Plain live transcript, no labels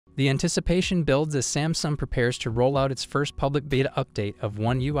The anticipation builds as Samsung prepares to roll out its first public beta update of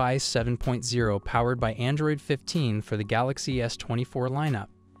One UI 7.0 powered by Android 15 for the Galaxy S24 lineup.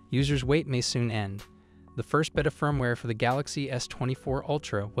 Users' wait may soon end. The first beta firmware for the Galaxy S24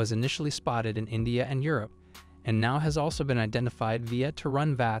 Ultra was initially spotted in India and Europe, and now has also been identified to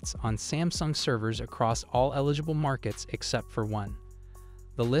run VATs on Samsung servers across all eligible markets except for one.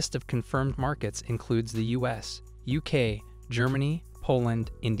 The list of confirmed markets includes the US, UK, Germany, Poland,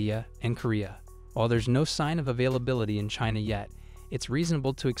 India, and Korea. While there's no sign of availability in China yet, it's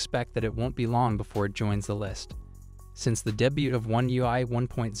reasonable to expect that it won't be long before it joins the list. Since the debut of One UI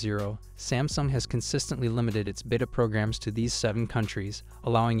 1.0, Samsung has consistently limited its beta programs to these 7 countries,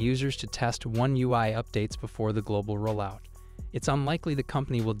 allowing users to test One UI updates before the global rollout. It's unlikely the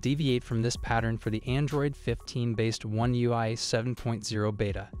company will deviate from this pattern for the Android 15-based One UI 7.0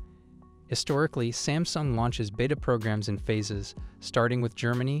 beta. Historically, Samsung launches beta programs in phases, starting with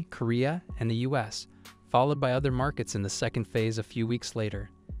Germany, Korea, and the US, followed by other markets in the second phase a few weeks later.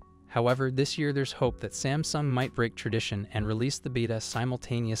 However, this year there's hope that Samsung might break tradition and release the beta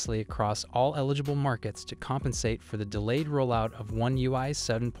simultaneously across all eligible markets to compensate for the delayed rollout of One UI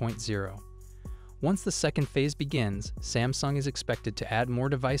 7.0. Once the second phase begins, Samsung is expected to add more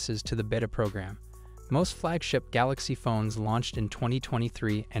devices to the beta program. Most flagship Galaxy phones launched in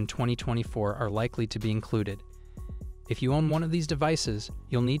 2023 and 2024 are likely to be included. If you own one of these devices,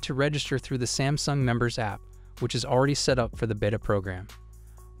 you'll need to register through the Samsung Members app, which is already set up for the beta program.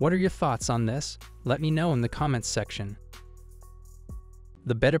 What are your thoughts on this? Let me know in the comments section.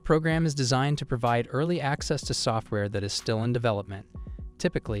 The beta program is designed to provide early access to software that is still in development.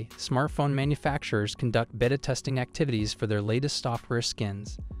 Typically, smartphone manufacturers conduct beta testing activities for their latest software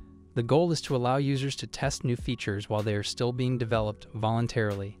skins. The goal is to allow users to test new features while they are still being developed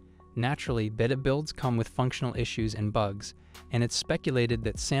voluntarily. Naturally, beta builds come with functional issues and bugs, and it's speculated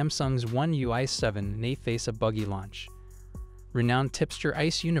that Samsung's One UI 7 may face a buggy launch. Renowned tipster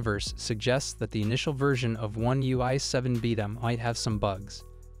Ice Universe suggests that the initial version of One UI 7 beta might have some bugs.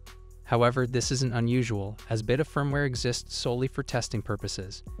 However, this isn't unusual, as beta firmware exists solely for testing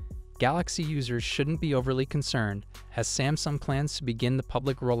purposes. Galaxy users shouldn't be overly concerned, as Samsung plans to begin the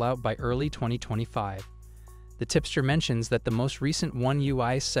public rollout by early 2025. The tipster mentions that the most recent One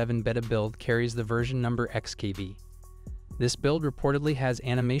UI 7 beta build carries the version number XKB. This build reportedly has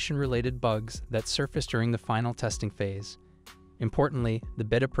animation-related bugs that surfaced during the final testing phase. Importantly, the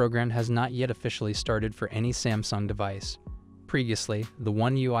beta program has not yet officially started for any Samsung device. Previously, the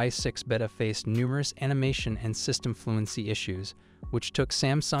One UI 6 beta faced numerous animation and system fluency issues, which took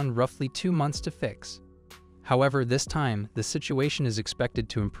Samsung roughly 2 months to fix. However, this time, the situation is expected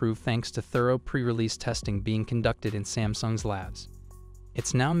to improve thanks to thorough pre-release testing being conducted in Samsung's labs.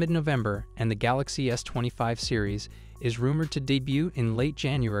 It's now mid-November, and the Galaxy S25 series is rumored to debut in late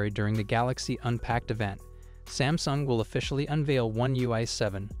January during the Galaxy Unpacked event. Samsung will officially unveil One UI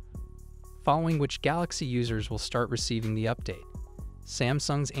 7, following which Galaxy users will start receiving the update.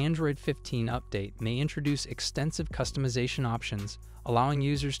 Samsung's Android 15 update may introduce extensive customization options, allowing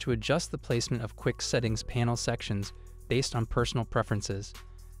users to adjust the placement of quick settings panel sections based on personal preferences.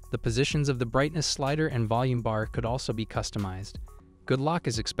 The positions of the brightness slider and volume bar could also be customized. Good Lock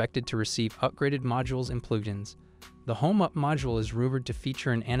is expected to receive upgraded modules and plugins. The Home Up module is rumored to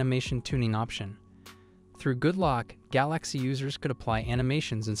feature an animation tuning option. Through Good Lock, Galaxy users could apply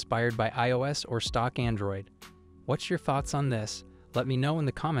animations inspired by iOS or stock Android. What's your thoughts on this? Let me know in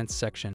the comments section.